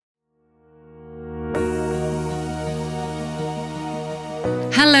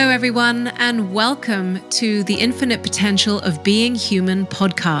Hello, everyone, and welcome to the Infinite Potential of Being Human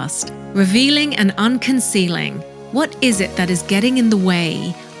podcast, revealing and unconcealing what is it that is getting in the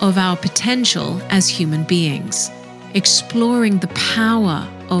way of our potential as human beings, exploring the power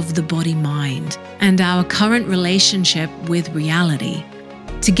of the body-mind and our current relationship with reality.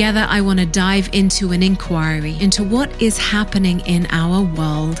 Together, I want to dive into an inquiry into what is happening in our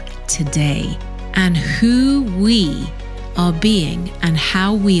world today and who we are being and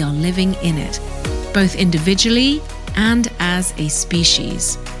how we are living in it, both individually and as a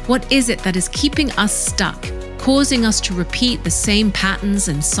species. What is it that is keeping us stuck, causing us to repeat the same patterns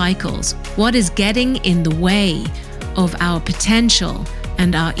and cycles? What is getting in the way of our potential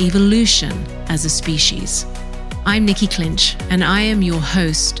and our evolution as a species? I'm Nikki Clinch, and I am your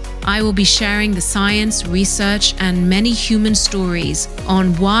host. I will be sharing the science, research, and many human stories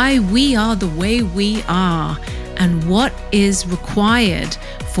on why we are the way we are and what is required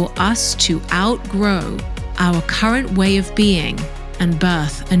for us to outgrow our current way of being and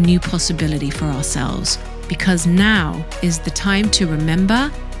birth a new possibility for ourselves. Because now is the time to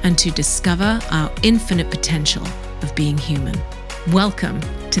remember and to discover our infinite potential of being human. Welcome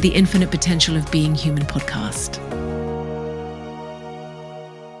to the Infinite Potential of Being Human podcast.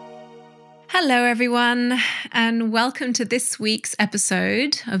 Hello, everyone, and welcome to this week's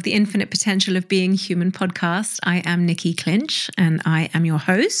episode of the Infinite Potential of Being Human podcast. I am Nikki Clinch, and I am your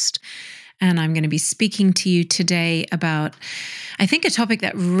host, and I'm going to be speaking to you today about, I think, a topic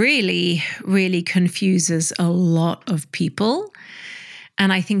that really confuses a lot of people,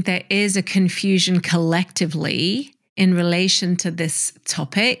 and I think there is a confusion collectively in relation to this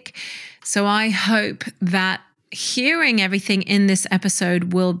topic. So I hope that hearing everything in this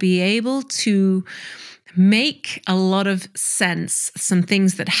episode will be able to make a lot of sense, some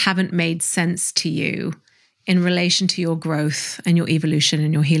things that haven't made sense to you in relation to your growth and your evolution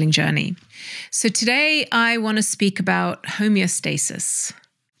and your healing journey. So today I want to speak about homeostasis.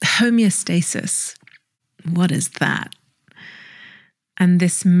 Homeostasis. What is that? And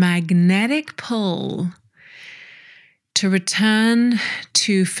this magnetic pull to return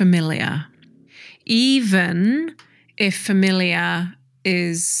to familiar, even if familiar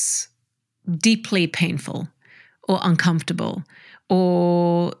is deeply painful or uncomfortable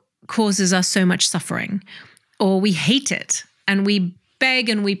or causes us so much suffering, or we hate it and we beg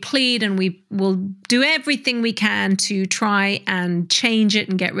and we plead and we will do everything we can to try and change it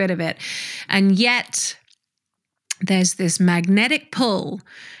and get rid of it. And yet there's this magnetic pull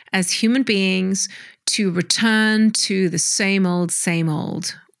as human beings to return to the same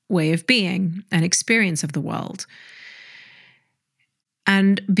old way of being and experience of the world.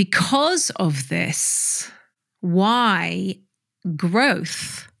 And because of this, why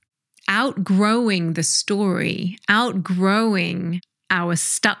growth, outgrowing the story, outgrowing our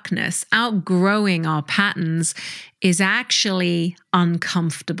stuckness, outgrowing our patterns is actually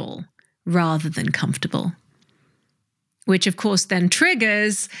uncomfortable rather than comfortable. Which of course then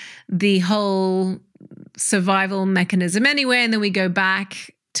triggers the whole survival mechanism anyway, and then we go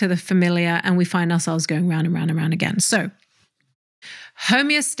back to the familiar and we find ourselves going round and round and round again. So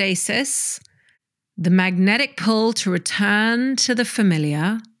homeostasis, the magnetic pull to return to the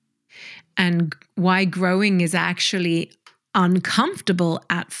familiar, and why growing is actually uncomfortable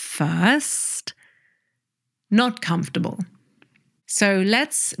at first, not comfortable. So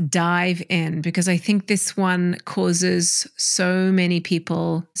let's dive in, because I think this one causes so many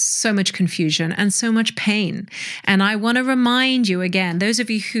people so much confusion and so much pain. And I want to remind you again, those of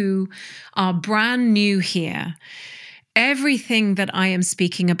you who are brand new here, everything that I am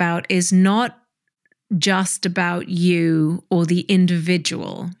speaking about is not just about you or the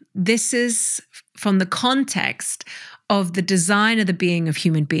individual. This is from the context of the design of the being of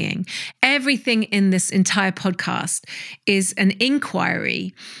human being. Everything in this entire podcast is an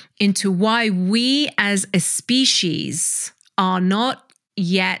inquiry into why we as a species are not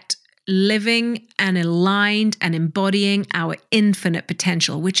yet living and aligned and embodying our infinite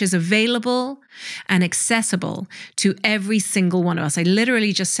potential, which is available and accessible to every single one of us. I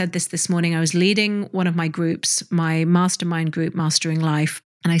literally just said this morning. I was leading one of my groups, my mastermind group, Mastering Life,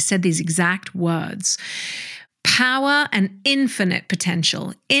 and I said these exact words. Power and infinite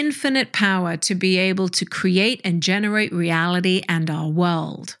potential, infinite power to be able to create and generate reality and our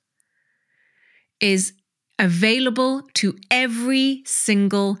world is available to every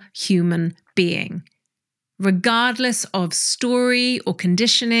single human being, regardless of story or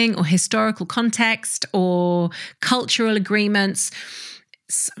conditioning or historical context or cultural agreements.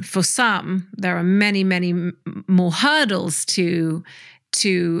 For some, there are many more hurdles to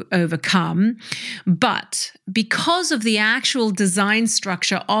to overcome. But because of the actual design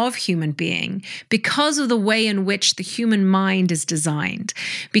structure of human being, because of the way in which the human mind is designed,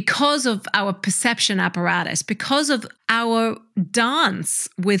 because of our perception apparatus, because of our dance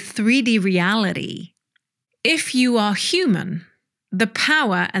with 3D reality, if you are human, the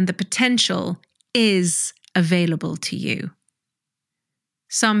power and the potential is available to you.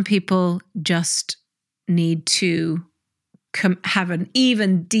 Some people just need to have an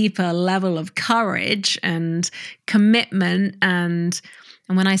even deeper level of courage and commitment. And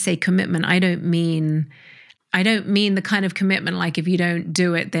when I say commitment, I don't mean the kind of commitment like if you don't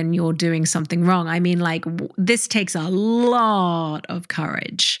do it, then you're doing something wrong. I mean, like, this takes a lot of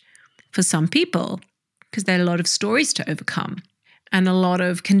courage for some people because there are a lot of stories to overcome and a lot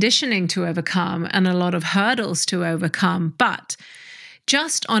of conditioning to overcome and a lot of hurdles to overcome. But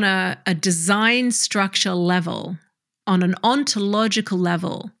just on a design structure level, on an ontological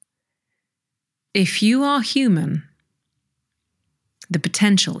level, if you are human, the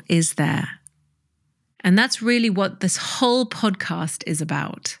potential is there. And that's really what this whole podcast is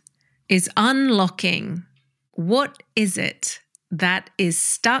about, is unlocking what is it that is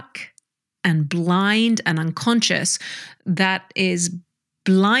stuck and blind and unconscious that is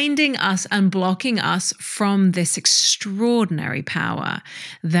blinding us and blocking us from this extraordinary power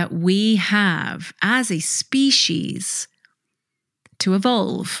that we have as a species to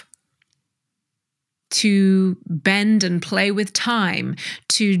evolve, to bend and play with time,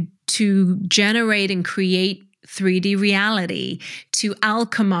 to generate and create 3D reality, to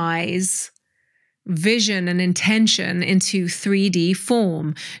alchemize vision and intention into 3D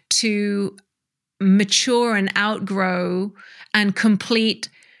form, to mature and outgrow and complete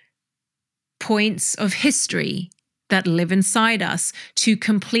points of history that live inside us, to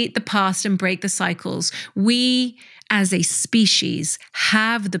complete the past and break the cycles. We, as a species,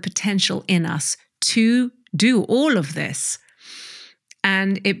 have the potential in us to do all of this.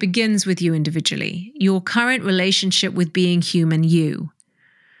 And it begins with you individually. Your current relationship with being human,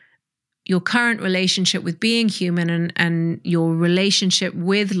 your current relationship with being human and your relationship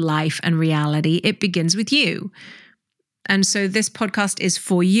with life and reality, it begins with you. And so this podcast is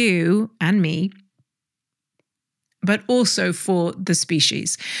for you and me, but also for the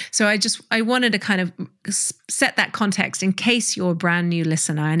species. So I wanted to kind of set that context in case you're a brand new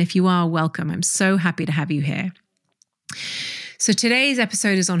listener. And if you are, welcome. I'm so happy to have you here. So today's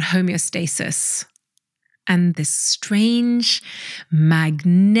episode is on homeostasis and this strange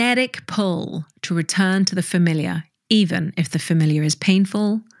magnetic pull to return to the familiar, even if the familiar is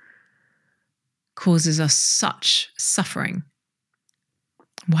painful, causes us such suffering.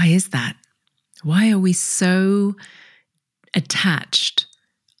 Why is that? Why are we so attached,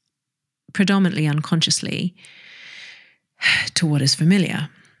 predominantly unconsciously, to what is familiar?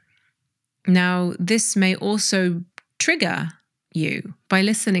 Now, this may also trigger you by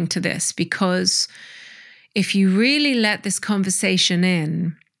listening to this, because if you really let this conversation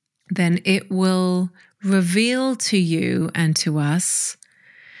in, then it will reveal to you and to us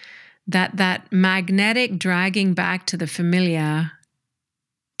that magnetic dragging back to the familiar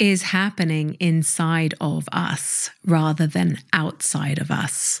is happening inside of us rather than outside of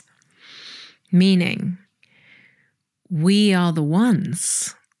us. Meaning, we are the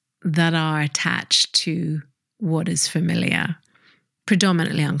ones that are attached to what is familiar,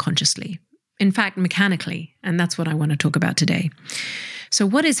 predominantly unconsciously. In fact, mechanically, and that's what I want to talk about today. So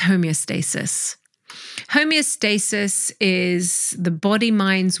what is homeostasis? Homeostasis is the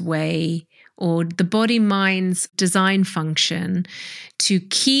body-mind's way, or the body-mind's design function, to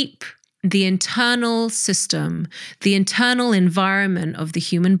keep the internal system, the internal environment of the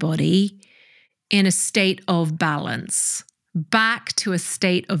human body in a state of balance, back to a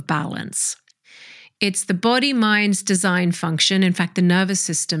state of balance. It's the body-mind's design function, in fact, the nervous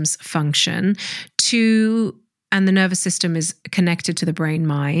system's function, and the nervous system is connected to the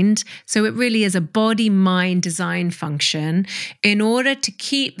brain-mind. So it really is a body-mind design function in order to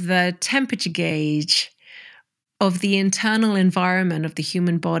keep the temperature gauge of the internal environment of the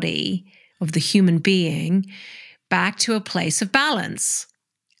human body, of the human being, back to a place of balance.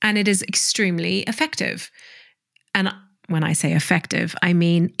 And it is extremely effective. And when I say effective, I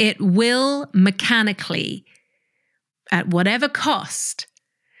mean it will mechanically, at whatever cost,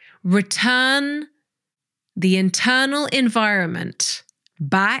 return the internal environment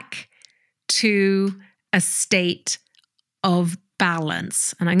back to a state of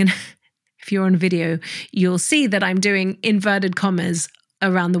balance. And I'm going to, if you're on video, you'll see that I'm doing inverted commas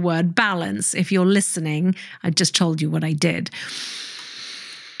around the word balance. If you're listening, I just told you what I did.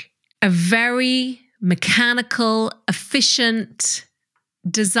 A very mechanical, efficient,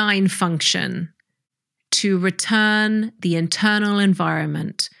 design function to return the internal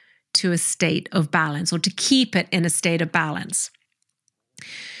environment to a state of balance, or to keep it in a state of balance.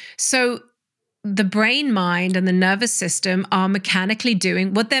 So the brain, mind, and the nervous system are mechanically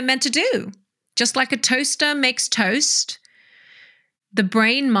doing what they're meant to do. Just like a toaster makes toast, the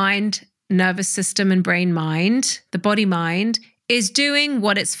brain, mind, nervous system, and brain, mind, the body, mind, is doing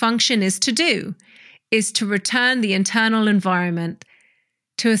what its function is to do, is to return the internal environment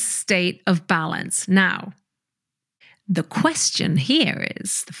to a state of balance. Now, the question here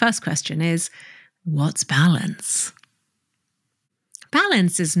is, the first question is, what's balance?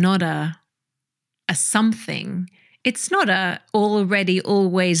 Balance is not a something. It's not a already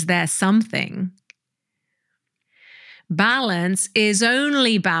always there something. Balance is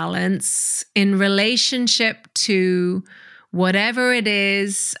only balance in relationship to whatever it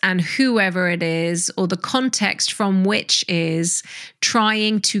is and whoever it is, or the context from which is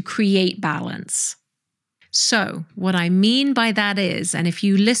trying to create balance. So what I mean by that is, and if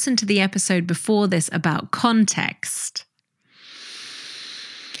you listen to the episode before this about context,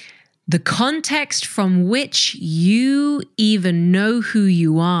 the context from which you even know who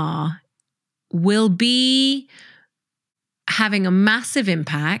you are will be having a massive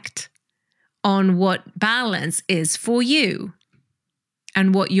impact on what balance is for you,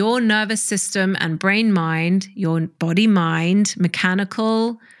 and what your nervous system and brain mind, your body mind,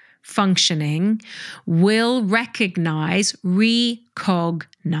 mechanical functioning will recognize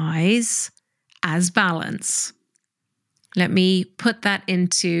as balance. Let me put that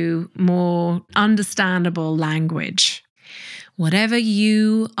into more understandable language. Whatever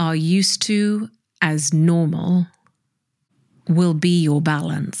you are used to as normal will be your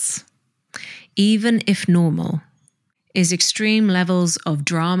balance. Even if normal is extreme levels of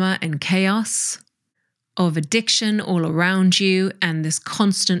drama and chaos, of addiction all around you, and this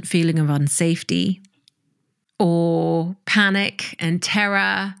constant feeling of unsafety, or panic and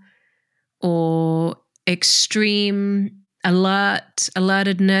terror, or extreme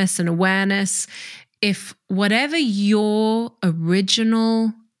alertedness and awareness, if whatever your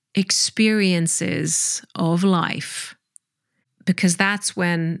original experiences of life, because that's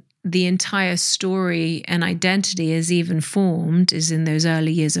when the entire story and identity is even formed, is in those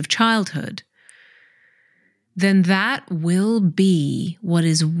early years of childhood, then that will be what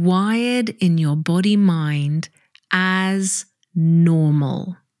is wired in your body mind as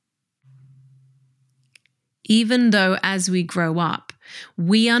normal. Even though as we grow up,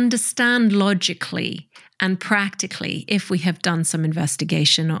 we understand logically and practically, if we have done some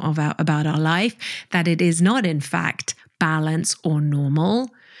investigation about our life, that it is not in fact balance or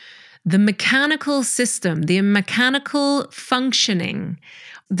normal. The mechanical system, the mechanical functioning,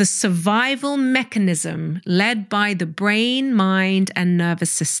 the survival mechanism led by the brain, mind, and nervous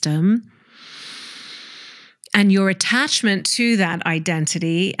system, and your attachment to that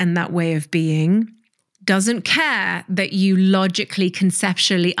identity and that way of being, doesn't care that you logically,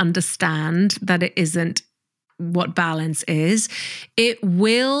 conceptually understand that it isn't what balance is. It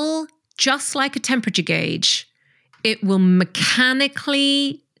will, just like a temperature gauge, it will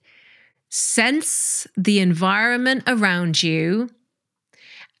mechanically sense the environment around you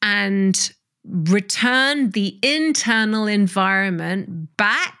and return the internal environment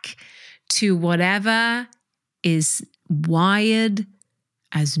back to whatever is wired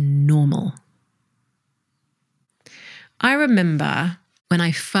as normal. I remember when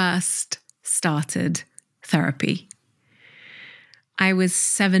I first started therapy, I was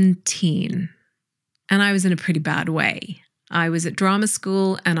 17 and I was in a pretty bad way. I was at drama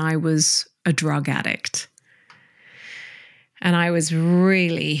school and I was a drug addict. And I was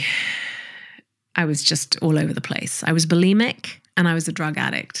just all over the place. I was bulimic and I was a drug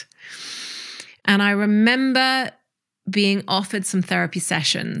addict. And I remember being offered some therapy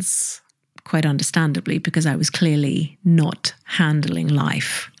sessions, quite understandably, because I was clearly not handling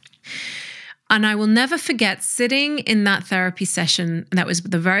life. And I will never forget sitting in that therapy session. That was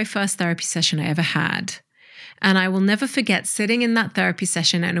the very first therapy session I ever had. And I will never forget sitting in that therapy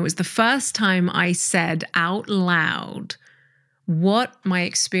session. And it was the first time I said out loud what my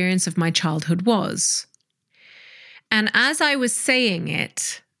experience of my childhood was. And as I was saying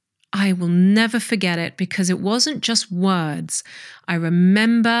it, I will never forget it because it wasn't just words. I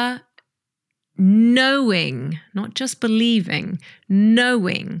remember knowing, not just believing,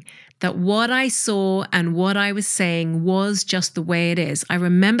 knowing that what I saw and what I was saying was just the way it is. I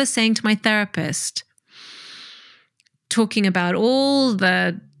remember saying to my therapist, talking about all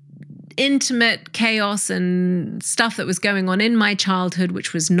the intimate chaos and stuff that was going on in my childhood,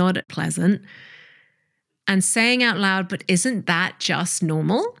 which was not pleasant. and saying out loud, but isn't that just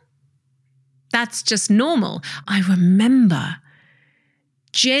normal? That's just normal. I remember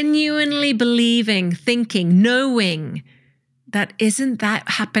genuinely believing, thinking, knowing that isn't that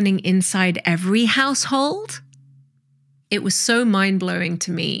happening inside every household? It was so mind-blowing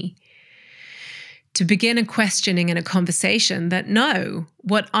to me to begin a questioning and a conversation that no,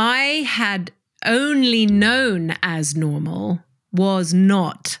 what I had only known as normal was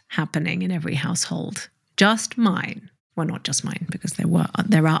not happening in every household, just mine. Well, not just mine, because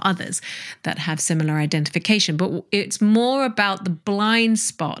there are others that have similar identification, but it's more about the blind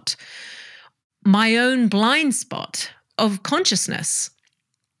spot, my own blind spot of consciousness.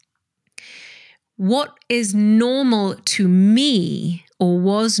 What is normal to me, or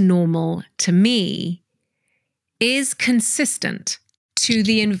was normal to me, is consistent to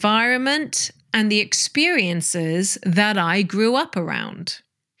the environment and the experiences that I grew up around.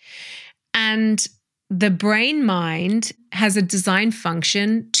 And the brain mind has a design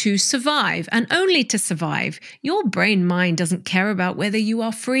function to survive, and only to survive. Your brain mind doesn't care about whether you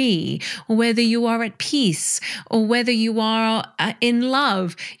are free or whether you are at peace or whether you are in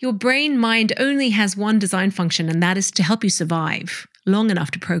love. Your brain mind only has one design function, and that is to help you survive long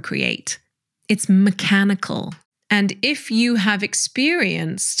enough to procreate. It's mechanical. And if you have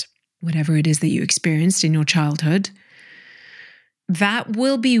experienced whatever it is that you experienced in your childhood, that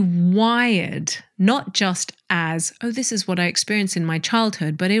will be wired not just as, oh, this is what I experienced in my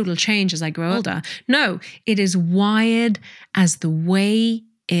childhood, but it will change as I grow older. No, it is wired as the way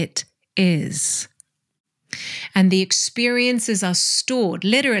it is. And the experiences are stored,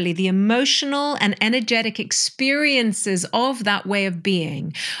 literally the emotional and energetic experiences of that way of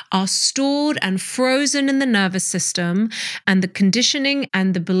being are stored and frozen in the nervous system, and the conditioning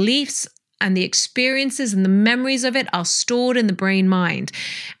and the beliefs and the experiences and the memories of it are stored in the brain mind.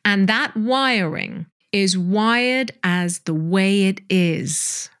 And that wiring is wired as the way it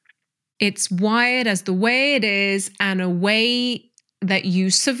is. It's wired as the way it is and a way that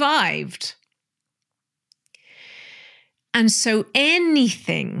you survived. And so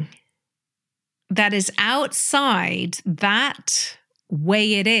anything that is outside that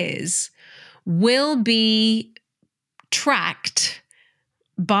way it is will be tracked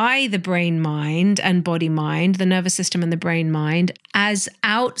by the brain mind and body mind, the nervous system and the brain mind, as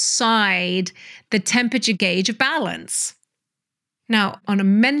outside the temperature gauge of balance. Now, on a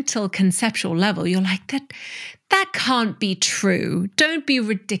mental conceptual level, you're like, that can't be true. Don't be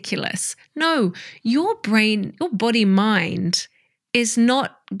ridiculous. No, your brain, your body mind is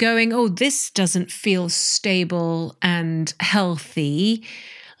not going, oh, this doesn't feel stable and healthy.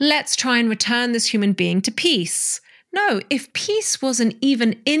 Let's try and return this human being to peace. No, if peace wasn't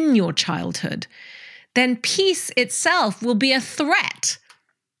even in your childhood, then peace itself will be a threat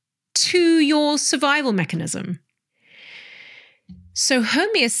to your survival mechanism. So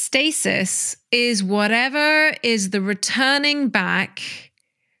homeostasis is whatever is the returning back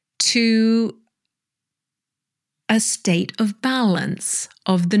to a state of balance,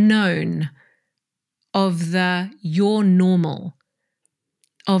 of the known, of the your normal,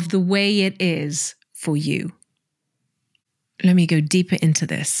 of the way it is for you. Let me go deeper into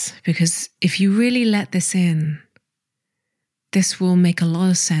this, because if you really let this in, this will make a lot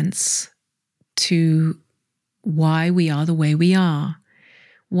of sense to why we are the way we are,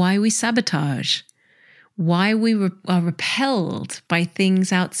 why we sabotage, why we are repelled by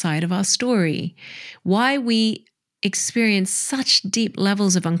things outside of our story, why we experience such deep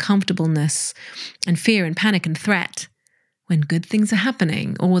levels of uncomfortableness and fear and panic and threat when good things are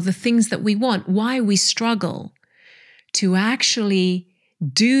happening, or the things that we want, why we struggle to actually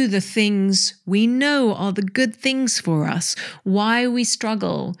do the things we know are the good things for us, why we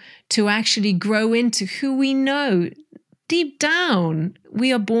struggle to actually grow into who we know deep down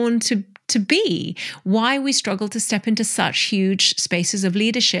we are born to be, why we struggle to step into such huge spaces of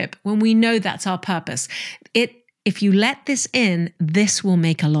leadership when we know that's our purpose. If you let this in, this will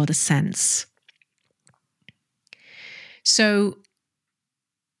make a lot of sense. So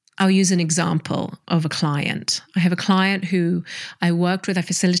I'll use an example of a client. I have a client who I worked with, I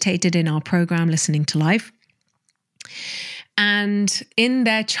facilitated in our program, Listening to Life. And in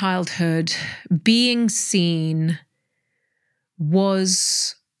their childhood, being seen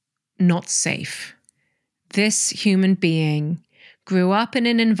was not safe. This human being grew up in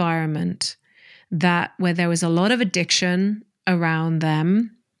an environment where there was a lot of addiction around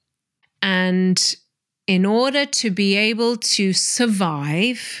them. And in order to be able to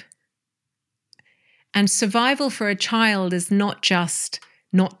survive, and survival for a child is not just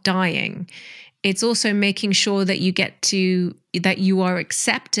not dying, it's also making sure that you are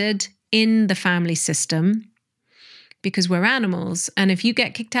accepted in the family system, because we're animals. And if you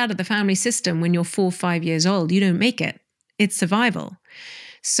get kicked out of the family system when you're 4 or 5 years old, you don't make it. It's survival.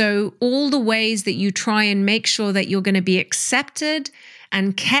 So all the ways that you try and make sure that you're going to be accepted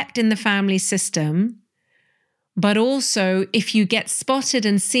and kept in the family system, but also if you get spotted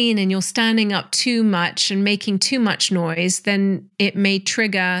and seen and you're standing up too much and making too much noise, then it may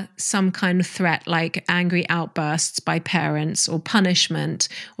trigger some kind of threat like angry outbursts by parents or punishment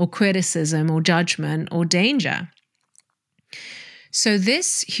or criticism or judgment or danger. So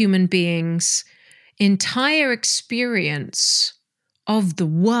this human being's entire experience of the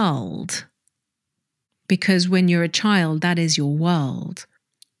world, because when you're a child, that is your world,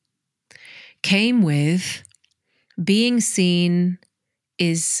 came with being seen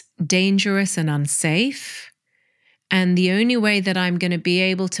is dangerous and unsafe. And the only way that I'm going to be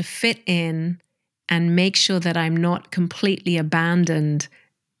able to fit in and make sure that I'm not completely abandoned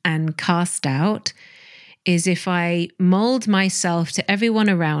and cast out is if I mold myself to everyone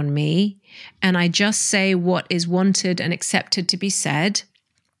around me and I just say what is wanted and accepted to be said,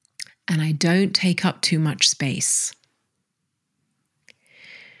 and I don't take up too much space.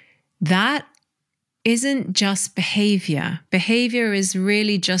 That isn't just behavior. Behavior is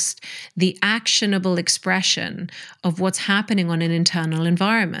really just the actionable expression of what's happening on an internal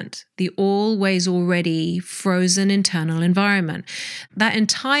environment, the always already frozen internal environment. That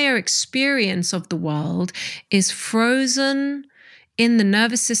entire experience of the world is frozen in the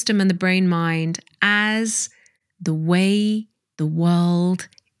nervous system and the brain mind as the way the world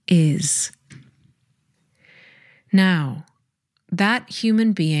is. Now, that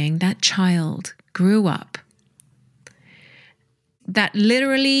human being, that child, grew up, that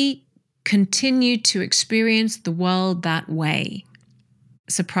literally continued to experience the world that way.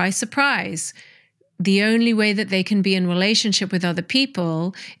 Surprise, surprise. The only way that they can be in relationship with other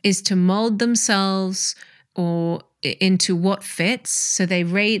people is to mold themselves or into what fits. So they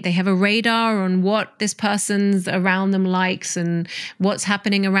have a radar on what this person's around them likes and what's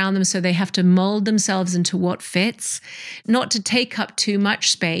happening around them. So they have to mold themselves into what fits, not to take up too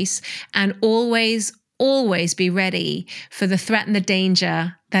much space, and always be ready for the threat and the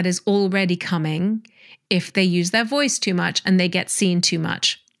danger that is already coming if they use their voice too much and they get seen too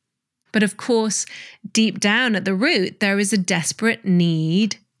much. But of course, deep down at the root, there is a desperate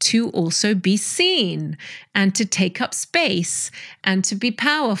need to also be seen and to take up space and to be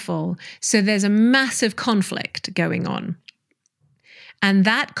powerful. So there's a massive conflict going on. And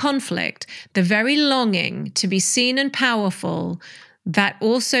that conflict, the very longing to be seen and powerful, that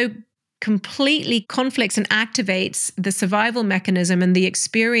also completely conflicts and activates the survival mechanism and the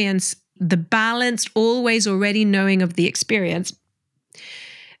experience, the balanced, always already knowing of the experience,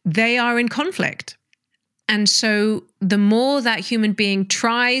 they are in conflict. And so the more that human being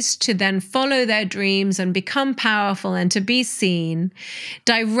tries to then follow their dreams and become powerful and to be seen,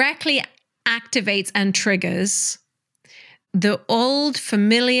 directly activates and triggers the old,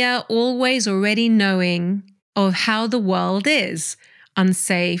 familiar, always already knowing of how the world is.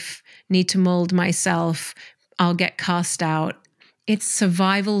 Unsafe, need to mold myself, I'll get cast out. It's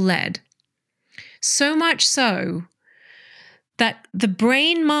survival-led. So much so that the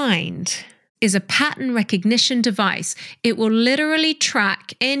brain mind is a pattern recognition device. It will literally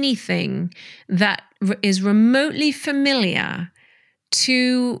track anything that is remotely familiar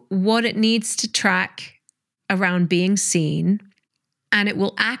to what it needs to track around being seen, and it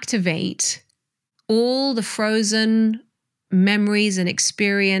will activate all the frozen memories and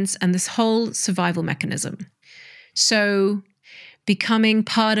experience and this whole survival mechanism. So becoming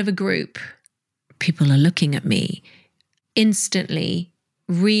part of a group, people are looking at me, instantly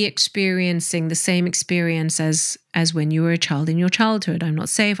re-experiencing the same experience as when you were a child in your childhood. I'm not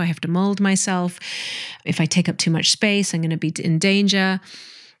safe, I have to mold myself. If I take up too much space, I'm going to be in danger.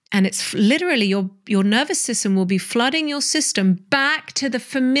 And it's literally your nervous system will be flooding your system back to the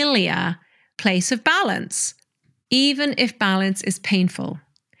familiar place of balance, even if balance is painful,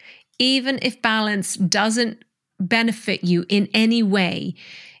 even if balance doesn't benefit you in any way.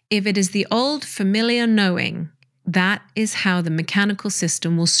 If it is the old familiar knowing, that is how the mechanical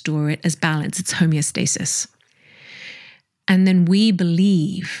system will store it as balance. It's homeostasis. And then we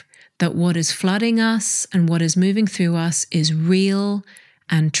believe that what is flooding us and what is moving through us is real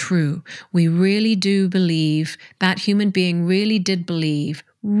and true. We really do believe, that human being really did believe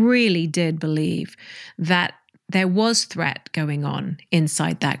that there was threat going on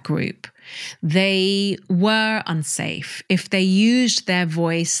inside that group. They were unsafe. If they used their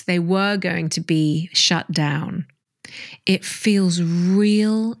voice, they were going to be shut down. It feels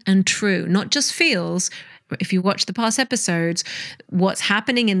real and true. Not just feels, if you watch the past episodes, what's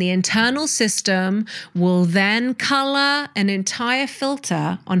happening in the internal system will then color an entire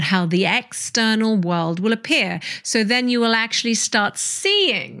filter on how the external world will appear. So then you will actually start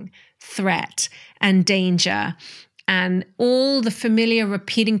seeing threat and danger and all the familiar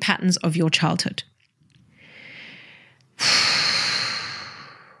repeating patterns of your childhood.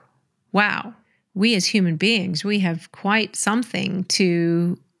 Wow. We as human beings, we have quite something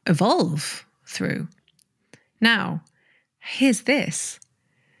to evolve through. Now, here's this.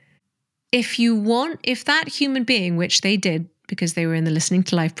 If that human being, which they did because they were in the Listening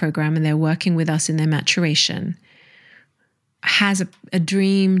to Life program and they're working with us in their maturation, has a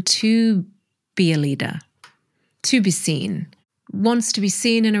dream to be a leader, to be seen, wants to be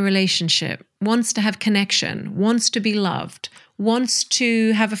seen in a relationship, wants to have connection, wants to be loved, wants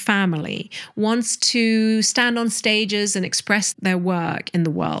to have a family, wants to stand on stages and express their work in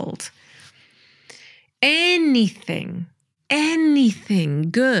the world. Anything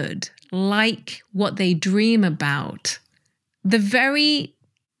good like what they dream about. The very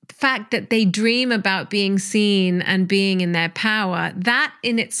fact that they dream about being seen and being in their power, that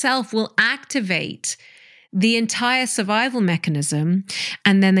in itself will activate the entire survival mechanism.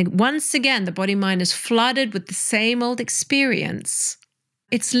 And then once again, the body mind is flooded with the same old experience.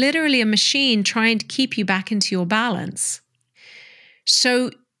 It's literally a machine trying to keep you back into your balance.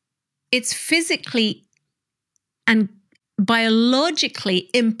 So it's physically and biologically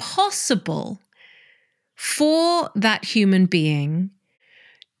impossible for that human being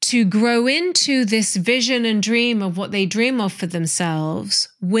to grow into this vision and dream of what they dream of for themselves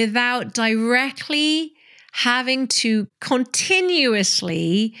without directly having to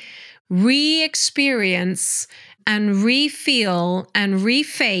continuously re-experience and re-feel and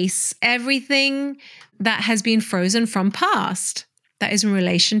reface everything that has been frozen from past that is in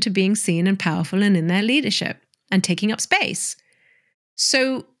relation to being seen and powerful and in their leadership and taking up space.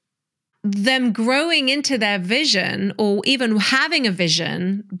 So them growing into their vision, or even having a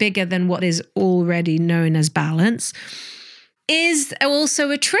vision bigger than what is already known as balance, is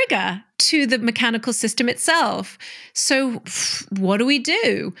also a trigger to the mechanical system itself. So what do we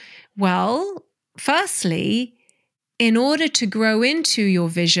do? Well, firstly, in order to grow into your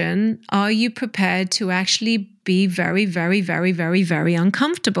vision, are you prepared to actually be very, very, very, very, very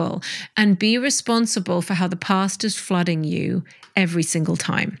uncomfortable and be responsible for how the past is flooding you every single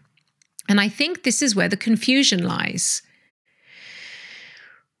time? And I think this is where the confusion lies.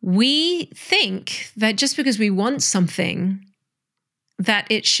 We think that just because we want something, that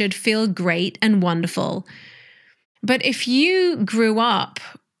it should feel great and wonderful. But if you grew up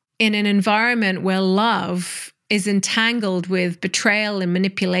in an environment where love is entangled with betrayal and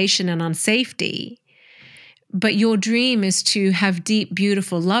manipulation and unsafety, but your dream is to have deep,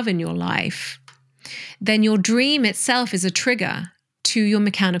 beautiful love in your life, then your dream itself is a trigger to your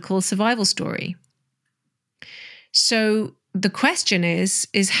mechanical survival story. So the question is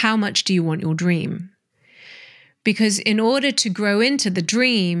how much do you want your dream? Because in order to grow into the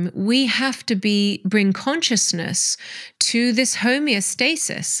dream, we have to bring consciousness to this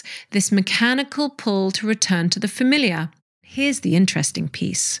homeostasis, this mechanical pull to return to the familiar. Here's the interesting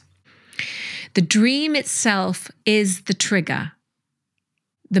piece. The dream itself is the trigger.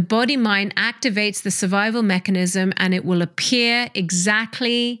 The body mind activates the survival mechanism and it will appear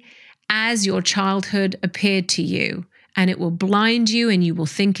exactly as your childhood appeared to you. And it will blind you and you will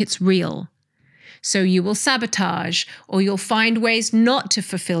think it's real. So you will sabotage, or you'll find ways not to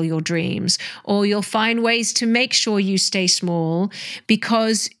fulfill your dreams, or you'll find ways to make sure you stay small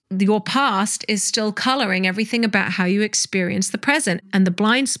because your past is still coloring everything about how you experience the present. And the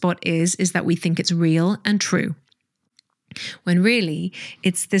blind spot is that we think it's real and true. When really,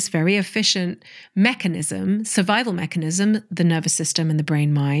 it's this very efficient mechanism, survival mechanism, the nervous system and the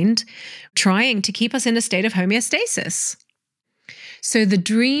brain mind, trying to keep us in a state of homeostasis. So the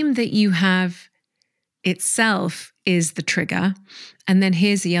dream that you have itself is the trigger. And then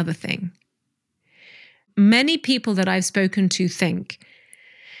here's the other thing. Many people that I've spoken to think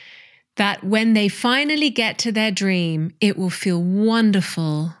that when they finally get to their dream, it will feel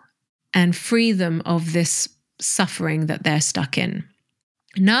wonderful and free them of this suffering that they're stuck in.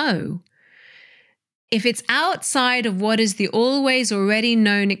 No. If it's outside of what is the always already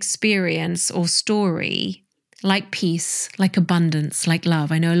known experience or story, like peace, like abundance, like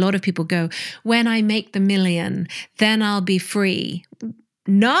love. I know a lot of people go, when I make the million, then I'll be free.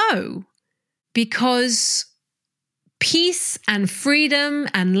 No, because peace and freedom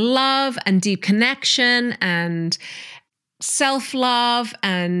and love and deep connection and self-love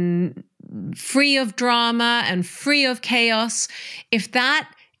and free of drama and free of chaos, if that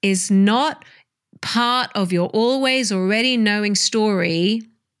is not part of your always already knowing story,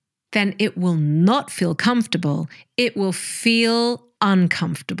 then it will not feel comfortable. It will feel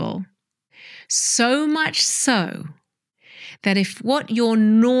uncomfortable. So much so that if what your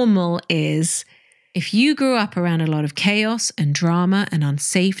normal is, if you grew up around a lot of chaos and drama and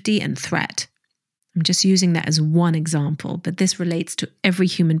unsafety and threat, I'm just using that as one example, but this relates to every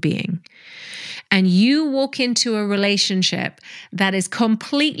human being. And you walk into a relationship that is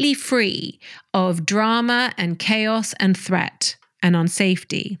completely free of drama and chaos and threat and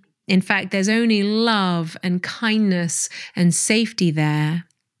unsafety. In fact, there's only love and kindness and safety there.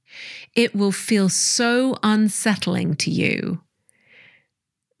 It will feel so unsettling to you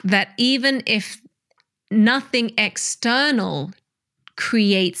that even if nothing external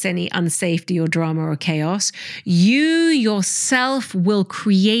creates any unsafety or drama or chaos, you yourself will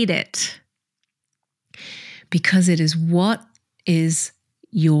create it because it is what is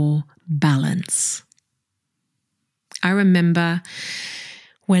your balance. I remember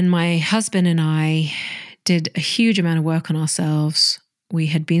when my husband and I did a huge amount of work on ourselves. We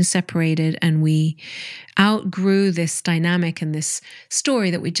had been separated and we outgrew this dynamic and this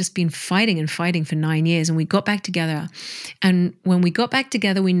story that we'd just been fighting for 9 years. And we got back together. And when we got back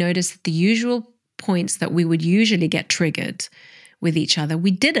together, we noticed that the usual points that we would usually get triggered with each other,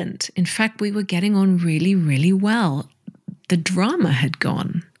 we didn't. In fact, we were getting on really, really well. The drama had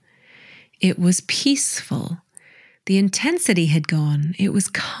gone. It was peaceful. The intensity had gone. It was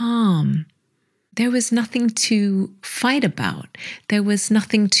calm. There was nothing to fight about. There was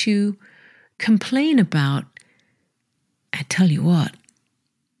nothing to complain about. I tell you what,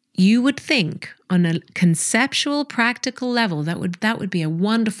 you would think on a conceptual, practical level that would be a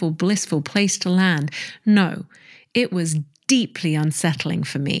wonderful, blissful place to land. No, it was deeply unsettling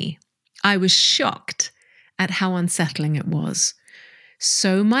for me. I was shocked at how unsettling it was.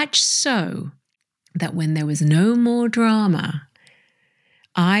 So much so that when there was no more drama,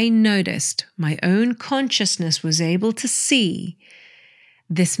 I noticed my own consciousness was able to see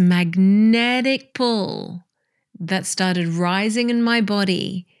this magnetic pull that started rising in my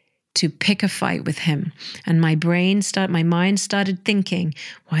body to pick a fight with him. And my mind started thinking,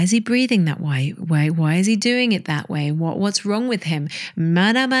 why is he breathing that way? Why is he doing it that way? What's wrong with him?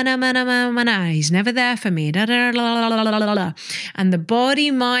 Mana, mana, mana, mana, mana. He's never there for me. Da, da, la, la, la, la, la. And the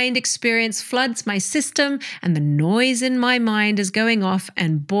body-mind experience floods my system and the noise in my mind is going off.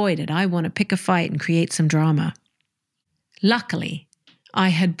 And boy, did I want to pick a fight and create some drama. Luckily, I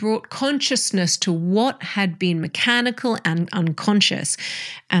had brought consciousness to what had been mechanical and unconscious,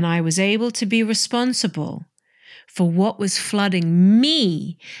 and I was able to be responsible for what was flooding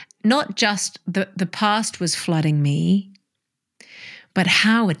me. Not just the past was flooding me, but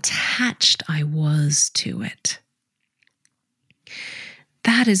how attached I was to it.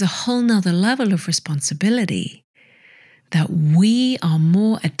 That is a whole nother level of responsibility, that we are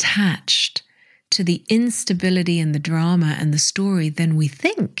more attached to the instability and the drama and the story than we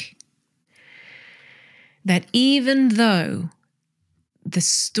think. That even though the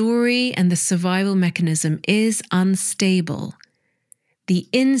story and the survival mechanism is unstable, the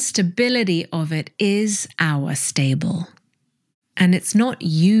instability of it is our stable. And it's not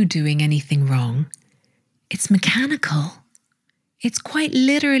you doing anything wrong. It's mechanical. It's quite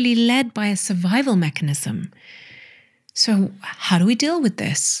literally led by a survival mechanism. So how do we deal with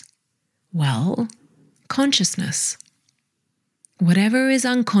this? Well, consciousness. Whatever is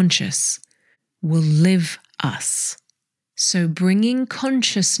unconscious will live us. So bringing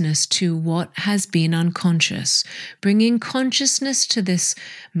consciousness to what has been unconscious, bringing consciousness to this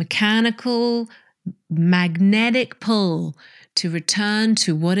mechanical, magnetic pull to return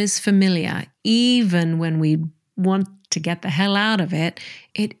to what is familiar, even when we want to get the hell out of it,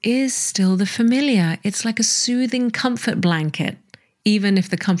 it is still the familiar. It's like a soothing comfort blanket, even if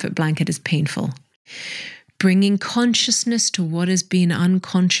the comfort blanket is painful. Bringing consciousness to what has been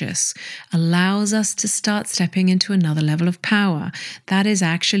unconscious allows us to start stepping into another level of power. That is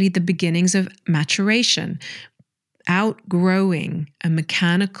actually the beginnings of maturation, outgrowing a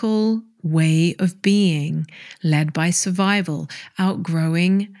mechanical way of being led by survival,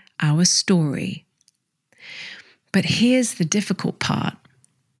 outgrowing our story. But here's the difficult part,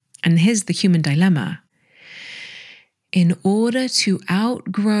 and here's the human dilemma. In order to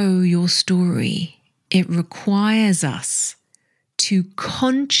outgrow your story, it requires us to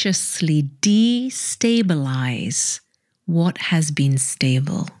consciously destabilize what has been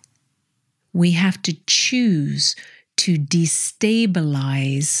stable. We have to choose to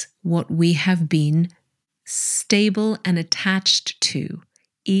destabilize what we have been stable and attached to,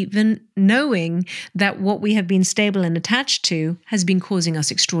 even knowing that what we have been stable and attached to has been causing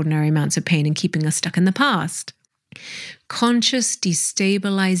us extraordinary amounts of pain and keeping us stuck in the past. Conscious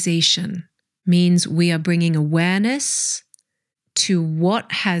destabilization means we are bringing awareness to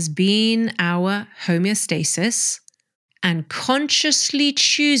what has been our homeostasis and consciously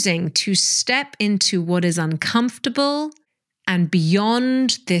choosing to step into what is uncomfortable and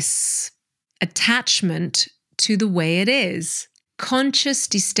beyond this attachment to the way it is. Conscious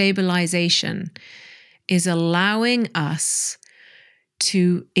destabilization is allowing us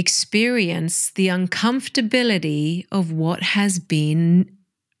to experience the uncomfortability of what has been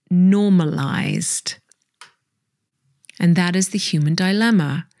normalized. And that is the human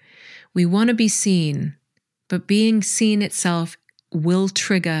dilemma. We want to be seen, but being seen itself will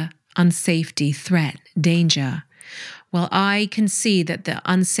trigger unsafety, threat, danger. Well, I can see that the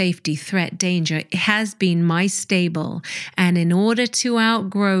unsafety, threat, danger has been my stable. And in order to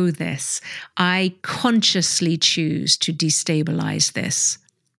outgrow this, I consciously choose to destabilize this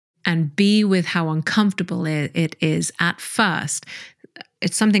and be with how uncomfortable it is at first.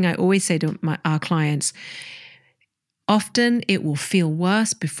 It's something I always say to our clients. Often it will feel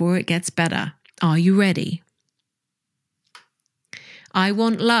worse before it gets better. Are you ready? I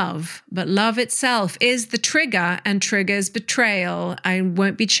want love, but love itself is the trigger and triggers betrayal. I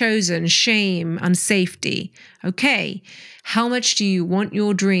won't be chosen, shame, unsafety. Okay, how much do you want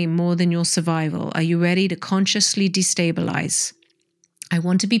your dream more than your survival? Are you ready to consciously destabilize? I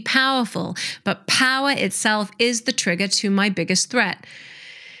want to be powerful, but power itself is the trigger to my biggest threat.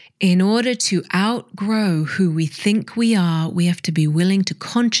 In order to outgrow who we think we are, we have to be willing to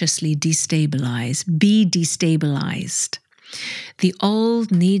consciously destabilize, be destabilized. The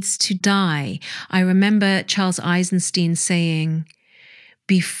old needs to die. I remember Charles Eisenstein saying,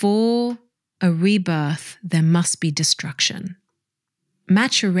 before a rebirth, there must be destruction.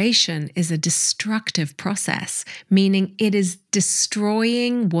 Maturation is a destructive process, meaning it is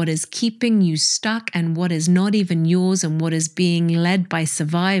destroying what is keeping you stuck and what is not even yours and what is being led by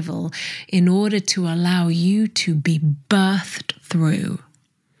survival in order to allow you to be birthed through.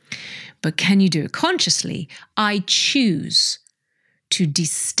 But can you do it consciously? I choose to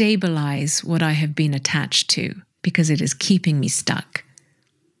destabilize what I have been attached to because it is keeping me stuck.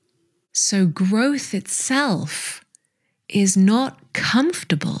 So growth itself is not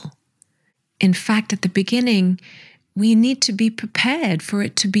comfortable. In fact, at the beginning, we need to be prepared for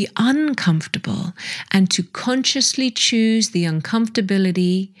it to be uncomfortable and to consciously choose the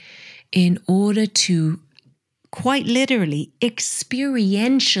uncomfortability in order to quite literally,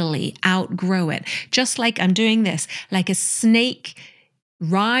 experientially outgrow it. Just like I'm doing this, like a snake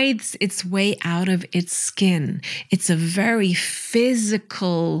writhes its way out of its skin. It's a very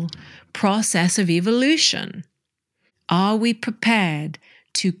physical process of evolution. Are we prepared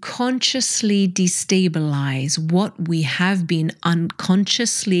to consciously destabilize what we have been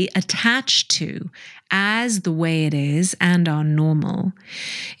unconsciously attached to as the way it is and our normal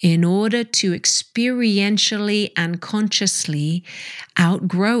in order to experientially and consciously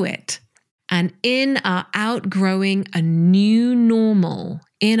outgrow it? And in our outgrowing a new normal,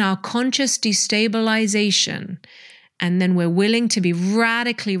 in our conscious destabilization, and then we're willing to be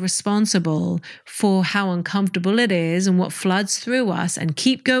radically responsible for how uncomfortable it is and what floods through us and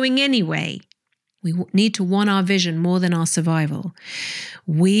keep going anyway. We need to want our vision more than our survival.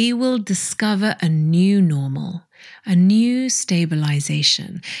 We will discover a new normal, a new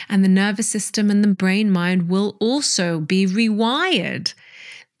stabilization, and the nervous system and the brain mind will also be rewired.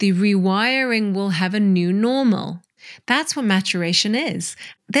 The rewiring will have a new normal. That's what maturation is.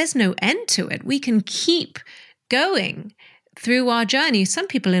 There's no end to it. We can keep going through our journey. Some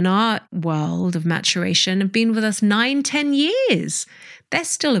people in our world of maturation have been with us 9-10 years. They're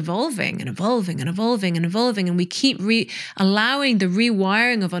still evolving and evolving and evolving and evolving. And we keep allowing the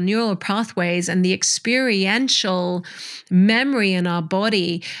rewiring of our neural pathways and the experiential memory in our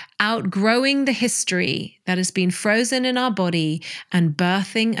body, outgrowing the history that has been frozen in our body and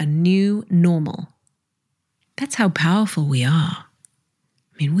birthing a new normal. That's how powerful we are.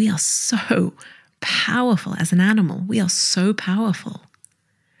 I mean, we are so powerful as an animal. We are so powerful.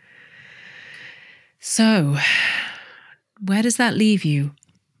 So, where does that leave you?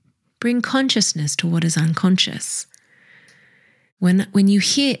 Bring consciousness to what is unconscious. When you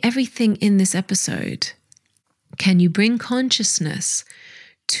hear everything in this episode, can you bring consciousness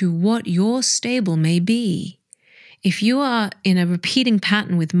to what your stable may be? If you are in a repeating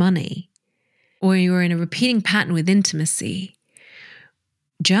pattern with money, or you're in a repeating pattern with intimacy,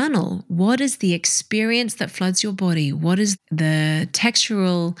 journal. What is the experience that floods your body? What is the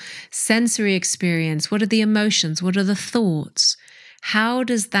textural, sensory experience? What are the emotions? What are the thoughts? How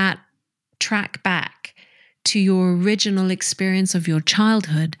does that track back to your original experience of your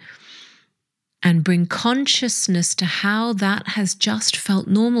childhood and bring consciousness to how that has just felt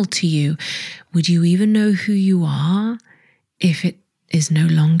normal to you? Would you even know who you are if it is no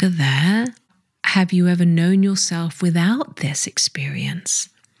longer there? Have you ever known yourself without this experience?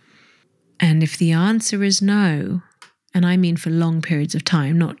 And if the answer is no, and I mean for long periods of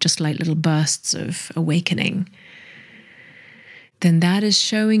time, not just like little bursts of awakening, then that is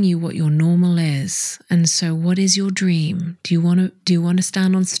showing you what your normal is. And so what is your dream? Do you want to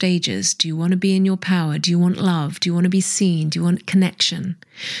stand on stages? Do you want to be in your power? Do you want love? Do you want to be seen? Do you want connection?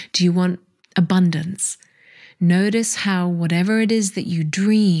 Do you want abundance? Notice how whatever it is that you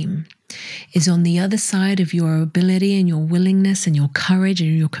dream is on the other side of your ability and your willingness and your courage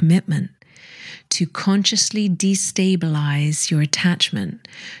and your commitment to consciously destabilize your attachment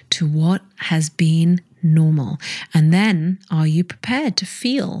to what has been normal. And then, are you prepared to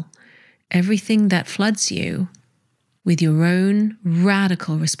feel everything that floods you with your own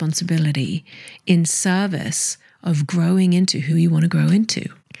radical responsibility in service of growing into who you want to grow into?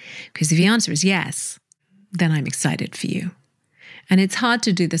 Because if the answer is yes, then I'm excited for you. And it's hard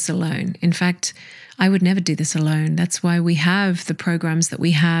to do this alone. In fact, I would never do this alone. That's why we have the programs that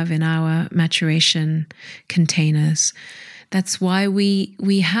we have in our maturation containers. That's why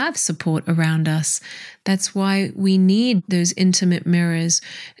we have support around us. That's why we need those intimate mirrors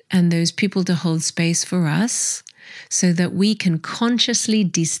and those people to hold space for us so that we can consciously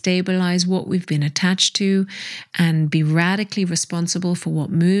destabilize what we've been attached to and be radically responsible for what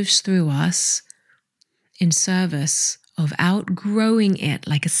moves through us in service of outgrowing it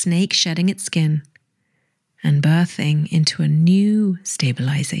like a snake shedding its skin and birthing into a new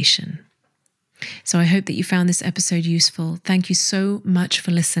stabilization. So I hope that you found this episode useful. Thank you so much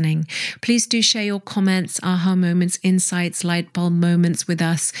for listening. Please do share your comments, aha moments, insights, light bulb moments with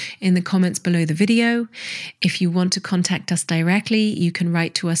us in the comments below the video. If you want to contact us directly, you can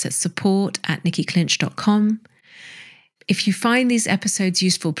write to us at support@nikkiclinch.com. If you find these episodes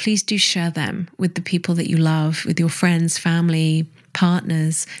useful, please do share them with the people that you love, with your friends, family,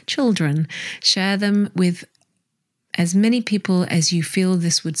 partners, children. Share them with as many people as you feel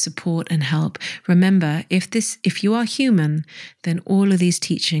this would support and help. Remember, if you are human, then all of these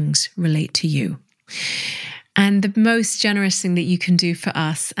teachings relate to you. And the most generous thing that you can do for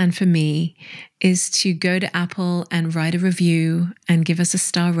us and for me is to go to Apple and write a review and give us a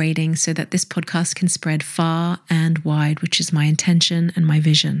star rating so that this podcast can spread far and wide, which is my intention and my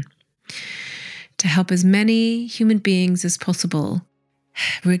vision. To help as many human beings as possible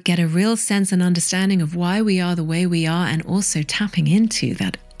get a real sense and understanding of why we are the way we are, and also tapping into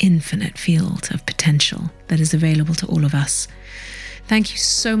that infinite field of potential that is available to all of us. Thank you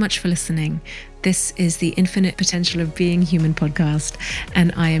so much for listening. This is the Infinite Potential of Being Human podcast,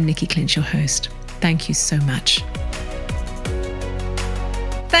 and I am Nikki Clinch, your host. Thank you so much.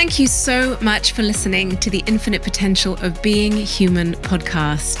 Thank you so much for listening to the Infinite Potential of Being Human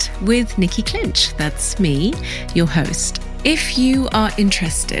podcast with Nikki Clinch. That's me, your host. If you are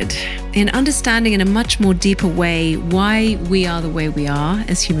interested in understanding in a much more deeper way why we are the way we are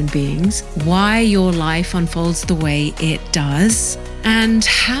as human beings, why your life unfolds the way it does, and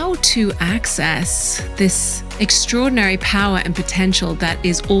how to access this extraordinary power and potential that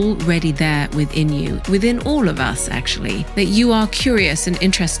is already there within you, within all of us actually, that you are curious and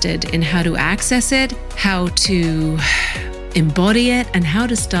interested in how to access it, how to embody it, and how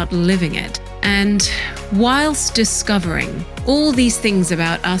to start living it. And whilst discovering all these things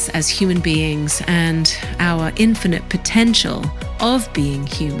about us as human beings and our infinite potential of being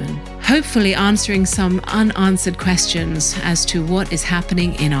human, hopefully answering some unanswered questions as to what is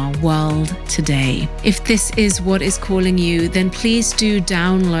happening in our world today. If this is what is calling you, then please do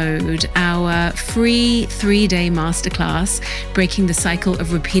download our free 3-day masterclass, Breaking the Cycle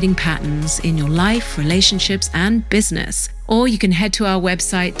of Repeating Patterns in Your Life, Relationships, and Business. Or you can head to our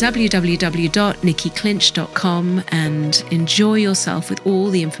website, www.nikkiclinch.com, and enjoy yourself with all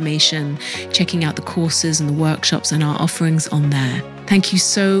the information, checking out the courses and the workshops and our offerings on there. Thank you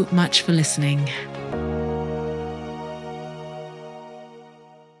so much for listening.